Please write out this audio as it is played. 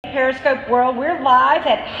Periscope world. We're live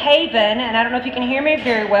at Haven, and I don't know if you can hear me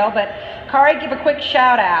very well, but Kari, give a quick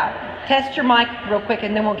shout out. Test your mic real quick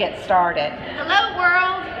and then we'll get started. Hello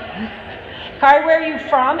world. Kari, where are you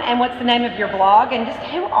from and what's the name of your blog and just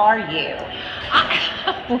who are you?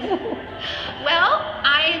 Well,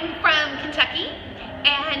 I'm from Kentucky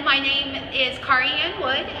and my name is KariAnne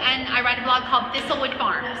Wood and I write a blog called Thistlewood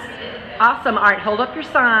Farms. Awesome. All right, hold up your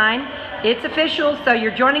sign. It's official, so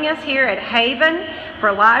you're joining us here at Haven for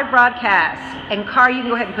a live broadcast. And Kari, you can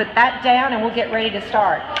go ahead and put that down and we'll get ready to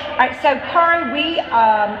start. All right, so Kari, we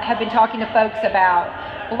have been talking to folks about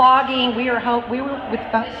blogging. We were with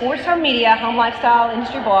Force Home Media, home lifestyle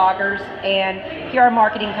industry bloggers, and PR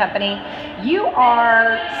marketing company. You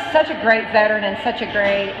are such a great veteran and such a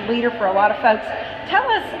great leader for a lot of folks. Tell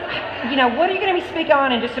us, what are you going to be speaking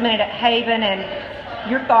on in just a minute at Haven and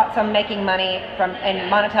your thoughts on making money from and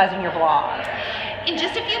monetizing your blog? In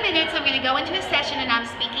just a few minutes, I'm going to go into a session and I'm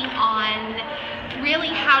speaking on really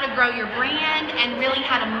how to grow your brand and really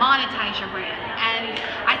how to monetize your brand. And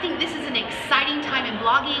I think this is an exciting time in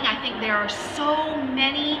blogging. I think there are so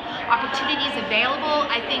many opportunities available.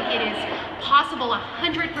 I think it is possible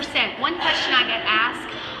 100%. One question I get asked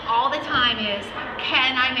all the time is,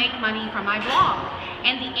 can I make money from my blog?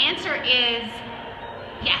 And the answer is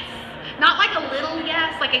yes. Not like a little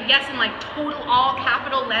yes, like a yes in like total all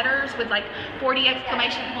capital letters with like 40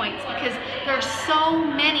 exclamation points, because there are so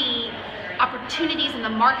many opportunities in the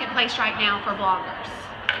marketplace right now for bloggers.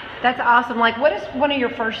 That's awesome. Like, what is one of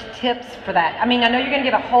your first tips for that? I mean, I know you're going to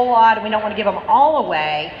give a whole lot and we don't want to give them all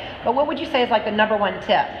away, but what would you say is like the #1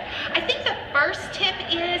 tip? I think the first tip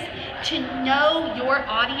is to know your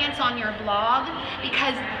audience on your blog,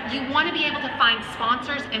 because you want to be able to find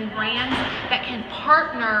sponsors and brands that can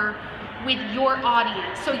partner with your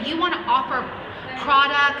audience. So you want to offer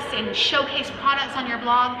products and showcase products on your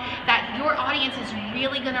blog that your audience is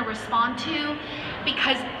really going to respond to,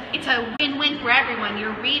 because it's a win-win for everyone.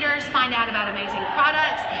 Your readers find out about amazing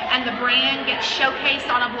products and the brand gets showcased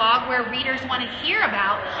on a blog where readers want to hear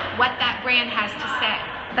about what that brand has to say.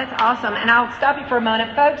 That's awesome. And I'll stop you for a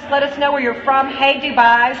moment. Folks, let us know where you're from. Hey,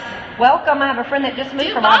 Dubai. Welcome. I have a friend that just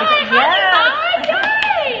moved from Abu Dhabi.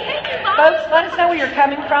 Folks, let us know where you're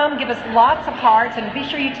coming from. Give us lots of hearts and be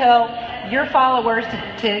sure you tell your followers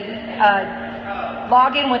to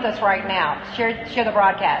log in with us right now. Share the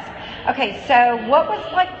broadcast. Okay, so what was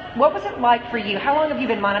it like for you? How long have you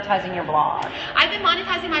been monetizing your blog? I've been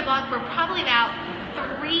monetizing my blog for probably about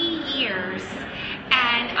 3 years.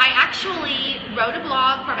 And I actually wrote a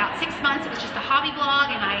blog for about 6 months. It was just a hobby blog,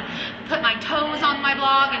 and I put my toes on my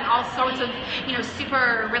blog and all sorts of,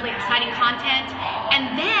 super really exciting content.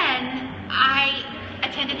 And then I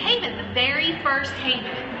attended Haven, the very first Haven.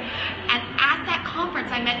 And at that conference,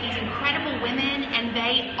 I met these incredible women, and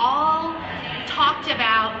they all talked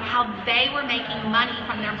about how they were making money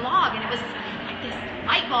from their blog. And it was like this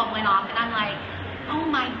light bulb went off, and I'm like, oh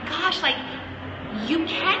my gosh, like, you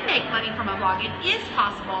can make money from a blog. It is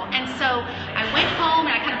possible. And so I went home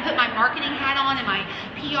and I kind of put my marketing hat on and my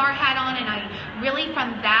PR hat on, and I really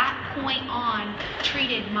from that point on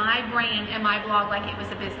treated my brand and my blog like it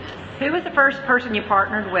was a business. Who was the first person you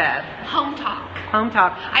partnered with? Home Talk. Home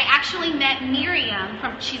Talk. I actually met Miriam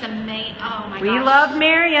she's amazing. Oh my gosh. We love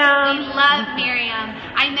Miriam. We love Miriam.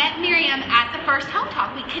 I met Miriam at the first Home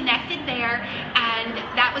Talk. We connected there, and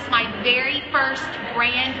that was my very first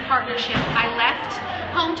brand partnership. I left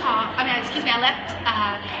I left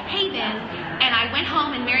Haven, and I went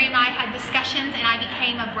home, and Mary and I had discussions, and I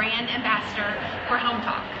became a brand ambassador for Home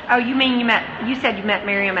Talk. Oh, you said you met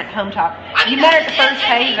Miriam at Home Talk. You met her at the first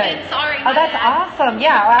Haven. Sorry. Oh, that's awesome.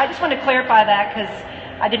 Yeah, I just want to clarify that because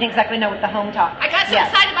I didn't exactly know what the Home Talk. I got so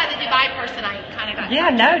excited by the Dubai person, I kind of got. Yeah,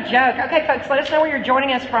 no joke. Okay, folks, let us know where you're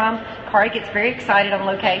joining us from. Kari gets very excited on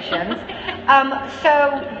locations.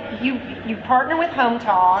 So you partner with Home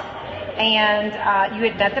Talk, and you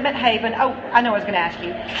had met them at Haven. Oh, I know I was going to ask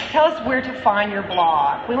you. Tell us where to find your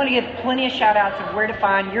blog. We want to give plenty of shout outs of where to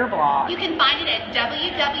find your blog. You can find it at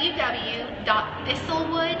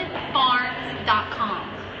www.thistlewoodfarms.com.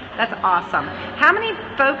 That's awesome. How many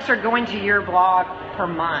folks are going to your blog per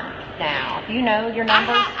month now? Do you know your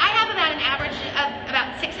numbers? I have about an average of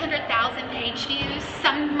about 600,000 page views.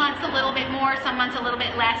 Some months a little bit more, some months a little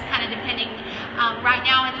bit less, kind of depending. Right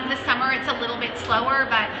now in the summer it's a little bit slower,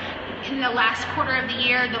 but in the last quarter of the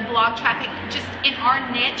year, the blog traffic just in our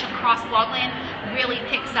niche across Blogland really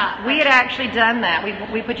picks up. We had actually done that. We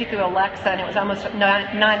put you through Alexa, and it was almost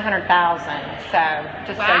 900,000. So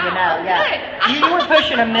just so you know, yeah. You were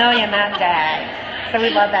pushing 1 million that day. So we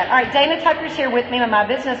love that. All right, Dana Tucker's here with me, my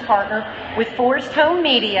business partner with Forest Home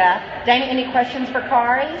Media. Dana, any questions for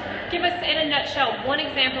Kari? Give us, in a nutshell, one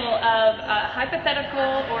example of a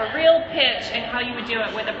hypothetical or a real pitch and how you would do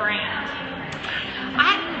it with a brand.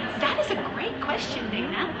 That is a great question,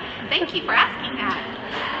 Dana. Thank you for asking that.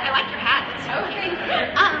 I like your hat. It's so cute.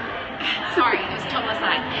 Sorry, it was total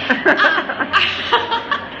aside.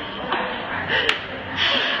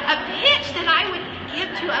 A pitch that I would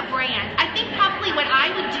give to a brand. I think probably what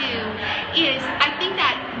I would do is, I think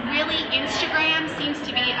that really Instagram seems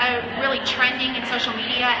to be really trending in social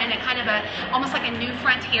media and a kind of almost like a new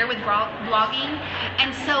frontier with blogging.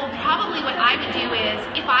 And so probably what I would do is,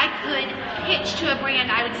 if I could pitch to a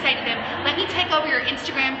brand, I would say to them, let me take over your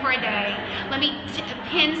Instagram for a day. Let me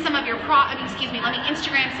pin some of your let me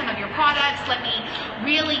Instagram some of your products. Let me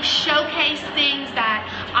really showcase things that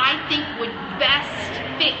I think would best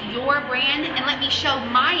fit your brand, and let me show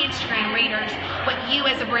my Instagram readers what you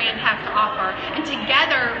as a brand have to offer. And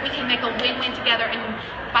together we can make a win-win together. And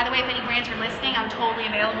by the way, if any brands are listening, I'm totally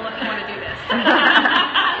available if you want to do this.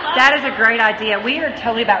 That is a great idea. We are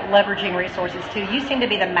totally about leveraging resources too. You seem to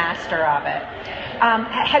be the master of it.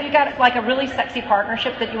 Have you got like a really sexy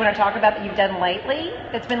partnership that you want to talk about that you've done lately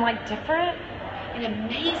that's been like different? An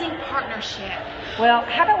amazing partnership. Well,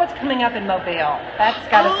 how about what's coming up in Mobile? That's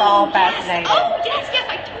got us all fascinated. Oh, yes,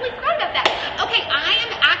 I totally forgot about that. Okay, I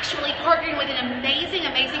am actually partnering with an amazing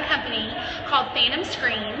company called Phantom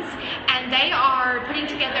Screens, and they are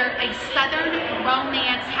putting together a Southern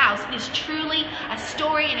romance house. It is truly a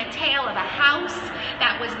story and a tale of a house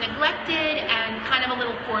that was neglected and kind of a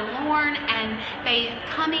little forlorn, and they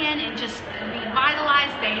come in and just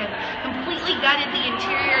revitalize. They have completely gutted the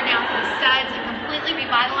interior down to the studs and completely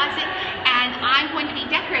revitalize it, and I'm going to be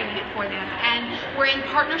decorating it for them. And we're in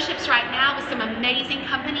partnerships right now with some amazing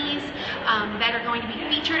companies that are going to be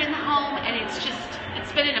featured in the home, and it's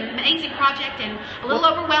been an amazing project and a little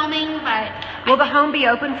overwhelming, but... Will the home be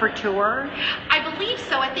open for tour? I believe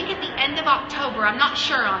so. I think at the end of October. I'm not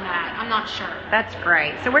sure on that. I'm not sure. That's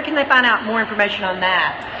great. So where can they find out more information on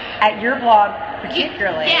that? At your blog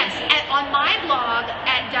particularly? Yes, on my blog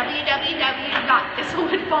at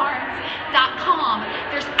www.thistlewoodfarms.com.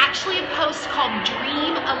 There's actually a post called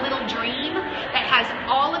Dream a Little Dream that has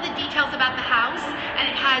all of the details about the house, and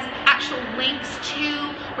it has actual links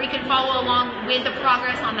to where you can follow along with the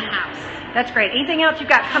progress on the house. That's great. Anything else you've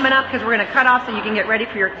got coming up? Because we're going to cut off so you can get ready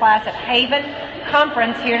for your class at Haven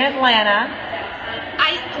Conference here in Atlanta.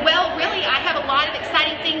 Really, I have a lot of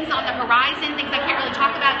exciting things on the horizon, things I can't really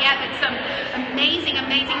talk about yet, but some amazing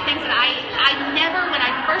things that I never, when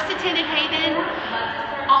I first attended Haven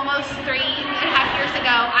almost 3.5 years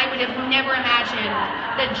ago, I would have never imagined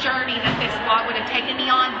the journey that this blog would have taken me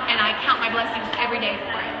on, and I count my blessings every day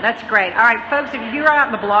for it. That's great. All right, folks, if you're out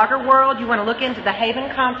in the blogger world, you want to look into the Haven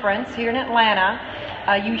Conference here in Atlanta,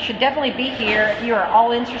 you should definitely be here if you are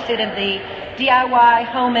all interested in the DIY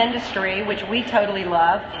home industry, which we totally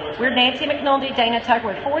love. We're Nancy McNulty, Dana Tucker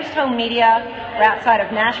with Forest Home Media. We're outside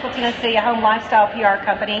of Nashville, Tennessee, a home lifestyle PR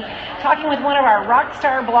company, talking with one of our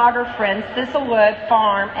Rockstar blogger friends, Thistlewood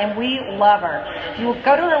Farm, and we love her. You will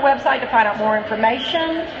go to her website to find out more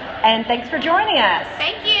information, and thanks for joining us.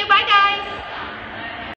 Thank you. Bye, guys.